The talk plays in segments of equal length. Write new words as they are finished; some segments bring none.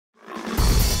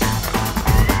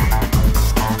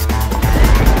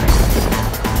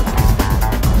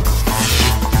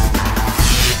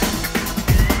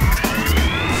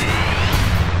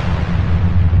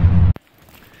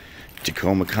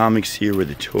Tacoma Comics here with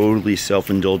a totally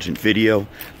self-indulgent video.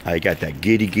 I got that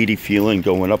giddy feeling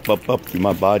going up through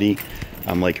my body.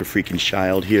 I'm like a freaking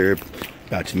child here,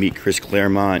 about to meet Chris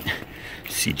Claremont,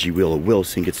 see G. Willow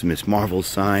Wilson, get some Miss Marvel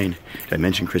signed. Did I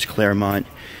mention Chris Claremont?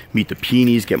 Meet the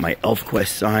Peenies, get my ElfQuest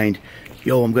signed.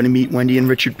 Yo, I'm gonna meet Wendy and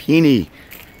Richard Peeny.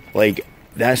 Like,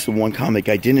 that's the one comic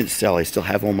I didn't sell. I still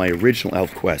have all my original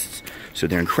ElfQuests, so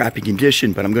they're in crappy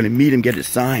condition, but I'm gonna meet him, get it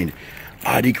signed.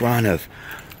 Adi Granov,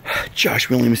 Josh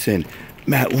Williamson,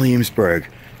 Matt Williamsburg.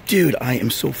 Dude, I am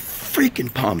so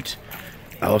freaking pumped.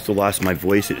 I also lost my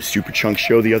voice at a Super Chunk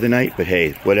show the other night, but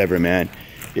hey, whatever, man.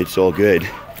 It's all good.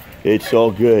 It's all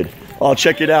good. Oh,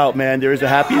 check it out, man. They're as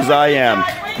happy as I am.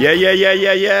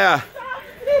 Yeah.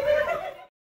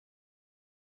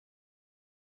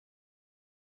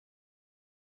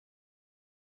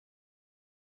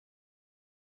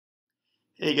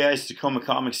 Hey guys, Tacoma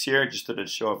Comics here. Just thought I'd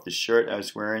show off the shirt I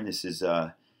was wearing. This is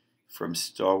from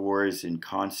Star Wars in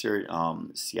concert.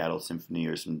 Seattle Symphony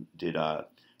did all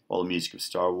the music of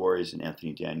Star Wars, and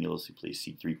Anthony Daniels, who plays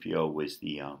C-3PO, was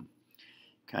the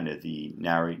kind of the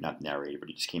not narrator, but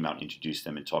he just came out and introduced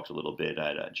them and talked a little bit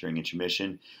during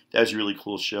intermission. That was a really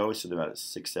cool show. So about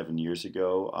 6-7 years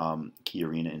ago, Key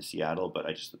Arena in Seattle. But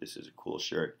I just thought this is a cool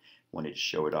shirt. Wanted to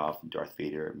show it off. Darth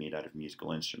Vader made out of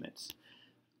musical instruments.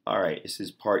 Alright, this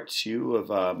is part 2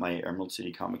 of my Emerald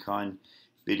City Comicon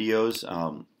videos.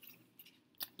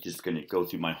 Just going to go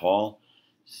through my haul,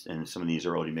 and some of these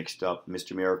are already mixed up.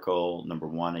 Mr. Miracle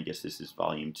 #1, I guess this is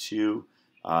volume 2.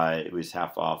 It was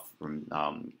half off from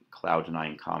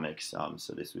Cloud9 Comics,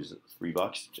 so this was $3,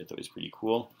 which I thought was pretty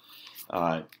cool.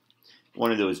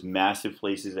 One of those massive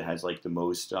places that has like the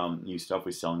most new stuff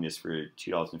was selling this for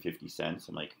 $2.50.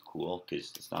 I'm like, cool,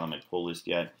 because it's not on my pull list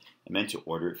yet. I meant to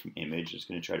order it from Image. I was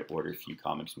going to try to order a few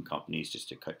comics from companies just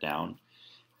to cut down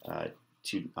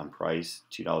on price.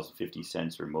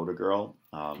 $2.50 for Motor Girl.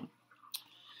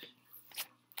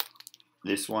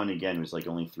 This one, again, was like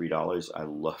only $3. I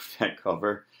love that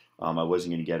cover. I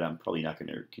wasn't going to get it. I'm probably not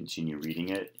going to continue reading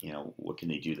it. You know, what can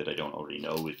they do that I don't already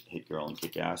know with Hit Girl and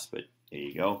Kick Ass? But there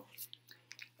you go.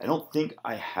 I don't think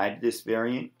I had this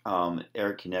variant.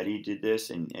 Eric Canetti did this,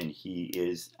 and he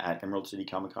is at Emerald City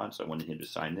Comicon, so I wanted him to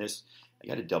sign this. I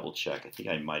got to double check. I think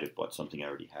I might have bought something I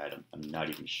already had. I'm not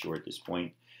even sure at this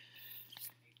point.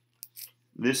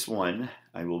 This one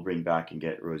I will bring back and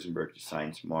get Rosenberg to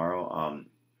sign tomorrow.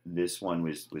 This one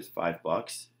was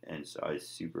 $5, and so I was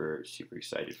super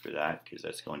excited for that because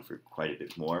that's going for quite a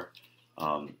bit more.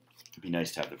 It'd be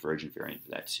nice to have the Virgin variant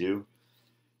for that too.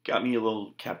 Got me a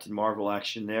little Captain Marvel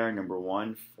action there,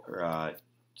 #1 for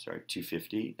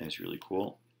 $2.50. That's really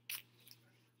cool.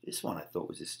 This one I thought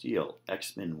was a steal.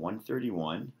 X-Men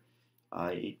 131,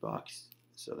 $8.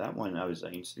 So that one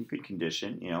it's in good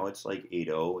condition. You know, it's like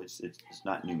 8.0. It's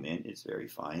not new mint. It's very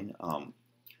fine. I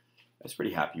was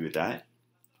pretty happy with that.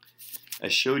 I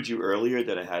showed you earlier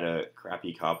that I had a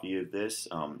crappy copy of this,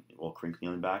 all crinkly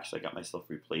on the back, so I got myself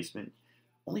a replacement.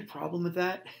 Only problem with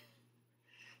that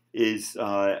is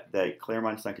that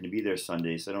Claremont's not going to be there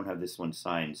Sunday, so I don't have this one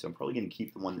signed. So I'm probably going to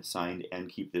keep the one that's signed and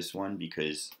keep this one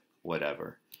because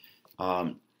whatever.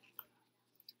 The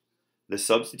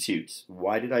Substitutes.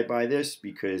 Why did I buy this?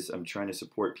 Because I'm trying to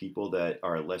support people that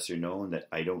are lesser known that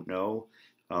I don't know.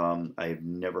 I've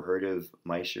never heard of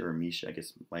Misha or Misha, I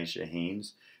guess Misha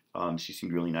Haynes. She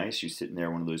seemed really nice. She was sitting there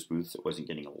in one of those booths that wasn't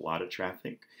getting a lot of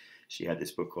traffic. She had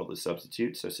this book called The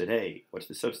Substitutes. So I said, hey, what's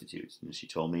The Substitutes? And she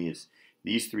told me it's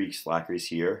these 3 slackers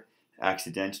here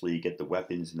accidentally get the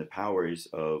weapons and the powers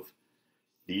of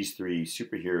these 3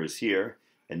 superheroes here.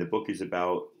 And the book is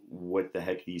about what the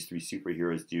heck these 3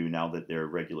 superheroes do now that they're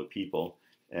regular people,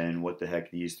 and what the heck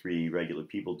these 3 regular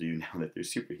people do now that they're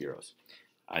superheroes.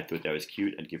 I thought that was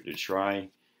cute. I'd give it a try.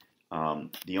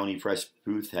 The Only Press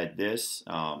booth had this,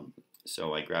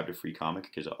 so I grabbed a free comic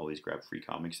because I always grab free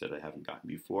comics that I haven't gotten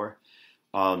before.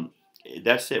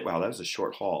 That's it. Wow, that was a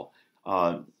short haul.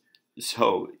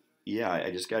 So yeah, I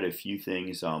just got a few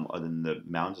things other than the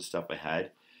mounds of stuff I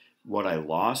had. What I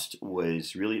lost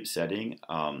was really upsetting.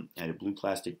 I had a blue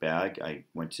plastic bag. It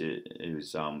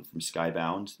was from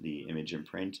Skybound, the Image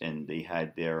imprint, and they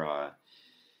had their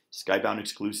Skybound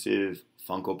exclusive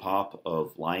Funko Pop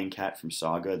of Lion Cat from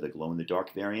Saga, the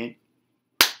glow-in-the-dark variant.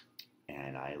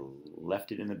 And I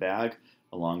left it in the bag,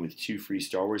 along with 2 free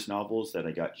Star Wars novels that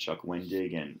I got Chuck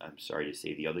Wendig, and I'm sorry to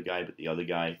say the other guy, but the other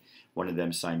guy, one of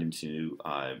them signed them to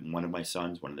one of my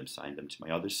sons, one of them signed them to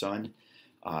my other son.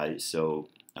 So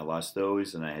I lost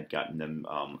those, and I had gotten them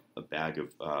a bag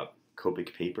of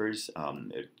Copic papers.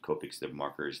 Copic's the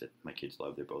markers that my kids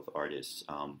love. They're both artists.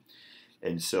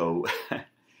 And so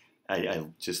I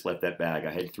just left that bag.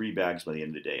 I had 3 bags by the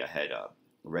end of the day. I had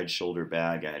red shoulder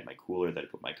bag. I had my cooler that I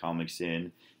put my comics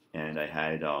in, and I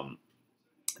had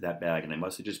that bag, and I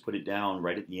must have just put it down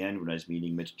right at the end when I was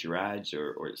meeting Mitch Gerards,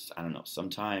 or I don't know,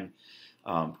 sometime,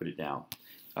 put it down.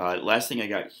 Last thing I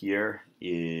got here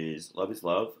is Love is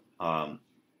Love,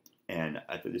 and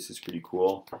I thought this is pretty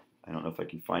cool. I don't know if I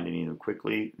can find any of them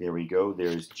quickly. There we go.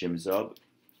 There's Jim Zub,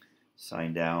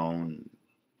 signed down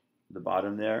the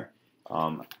bottom there.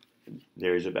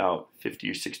 There's about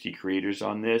 50 or 60 creators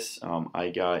on this. I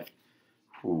got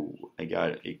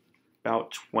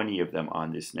about 20 of them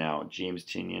on this now. James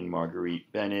Tinian,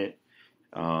 Marguerite Bennett,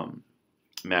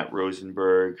 Matt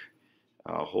Rosenberg,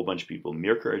 a whole bunch of people.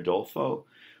 Mirka Adolfo,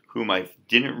 whom I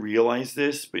didn't realize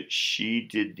this, but she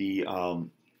did the,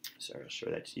 sorry, I'll show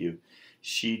that to you.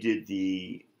 She did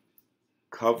the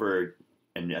cover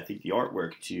and I think the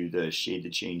artwork to the Shade the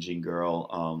Changing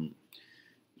Girl,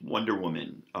 Wonder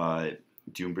Woman,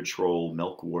 Doom Patrol,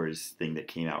 Milk Wars thing that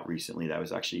came out recently. That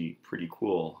was actually pretty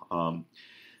cool.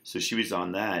 So she was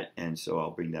on that, and so I'll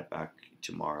bring that back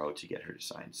tomorrow to get her to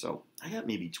sign. So I got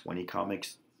maybe 20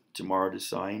 comics tomorrow to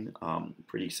sign.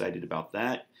 Pretty excited about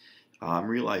that. I'm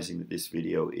realizing that this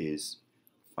video is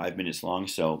 5 minutes long,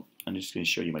 so I'm just going to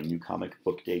show you my new comic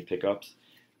book day pickups.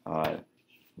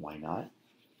 Why not?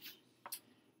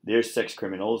 There's Sex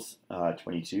Criminals,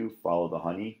 22, Follow the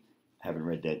Honey. Haven't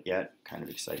read that yet. Kind of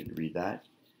excited to read that.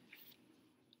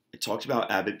 I talked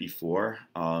about Abbott before.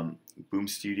 Boom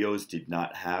Studios did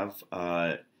not have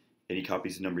any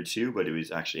copies of number 2, but it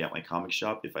was actually at my comic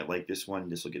shop. If I like this one,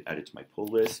 this will get added to my pull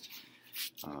list.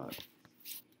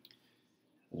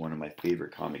 One of my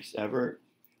favorite comics ever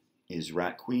is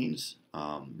Rat Queens.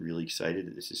 Really excited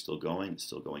that this is still going. It's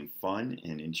still going fun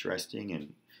and interesting,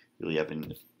 and really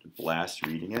having a blast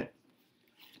reading it.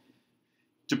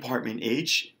 Department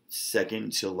H,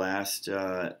 second to last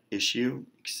issue.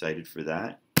 Excited for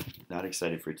that. Not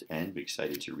excited for it to end, but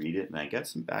excited to read it. And I got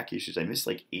some back issues. I missed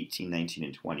like 18, 19,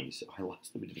 and 20, so I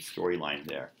lost a bit of the storyline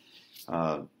there.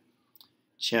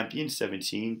 Champion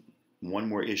 17, one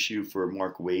more issue for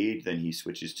Mark Waid. Then he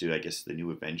switches to, I guess, the new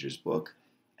Avengers book,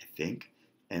 I think.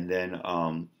 And then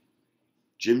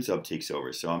Jim Zub takes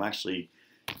over. So I'm actually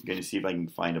going to see if I can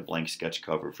find a blank sketch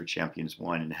cover for Champions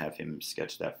 1 and have him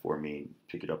sketch that for me and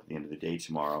pick it up at the end of the day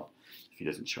tomorrow if he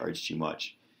doesn't charge too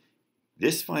much.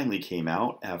 This finally came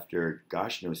out after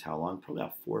gosh knows how long, probably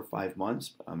about 4 or 5 months.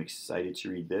 But I'm excited to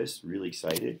read this, really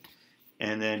excited.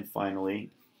 And then finally,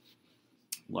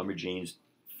 Lumberjanes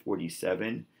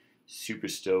 47, super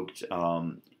stoked.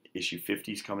 Issue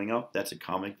 50 is coming up. That's a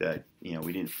comic that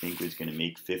we didn't think was going to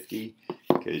make 50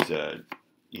 because a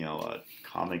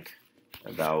comic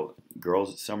about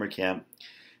girls at summer camp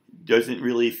doesn't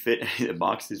really fit the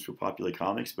boxes for popular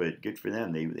comics, but good for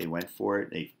them. They went for it.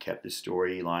 They kept the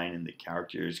storyline and the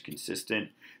characters consistent.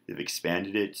 They've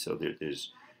expanded it, so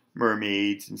there's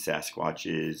mermaids and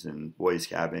Sasquatches and boys'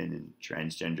 cabin and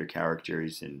transgender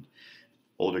characters and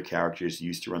older characters who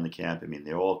used to run the camp. I mean,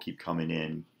 they all keep coming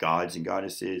in. Gods and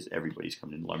goddesses, everybody's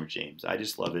coming in Lumberjanes. I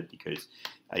just love it because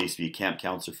I used to be a camp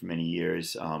counselor for many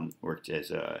years, worked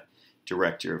as a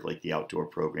director of like the outdoor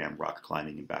program, rock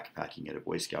climbing and backpacking at a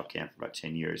Boy Scout camp for about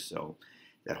 10 years. So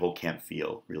that whole camp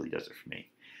feel really does it for me.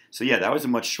 So yeah, that was a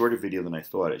much shorter video than I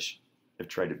thought. I've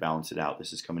tried to balance it out.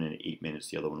 This is coming in at 8 minutes.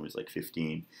 The other one was like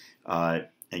 15. I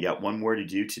got one more to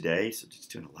do today. So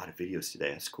just doing a lot of videos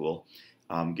today. That's cool.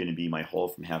 Going to be my haul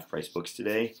from Half Price Books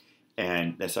today.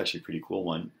 And that's actually a pretty cool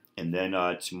one. And then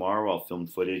tomorrow I'll film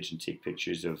footage and take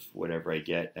pictures of whatever I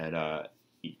get at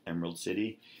Emerald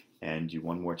City. And do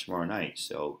one more tomorrow night.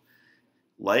 So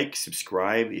like,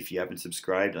 subscribe if you haven't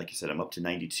subscribed. Like I said, I'm up to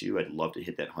 92. I'd love to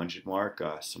hit that 100 mark.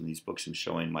 Some of these books I'm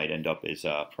showing might end up as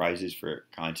prizes for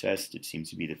contests. It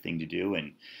seems to be the thing to do,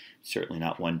 and certainly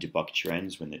not one to buck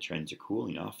trends when the trends are cool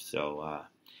enough. So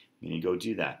I'm going to go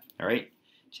do that. All right?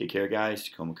 Take care, guys.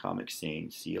 Tacoma Comics saying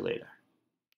see you later.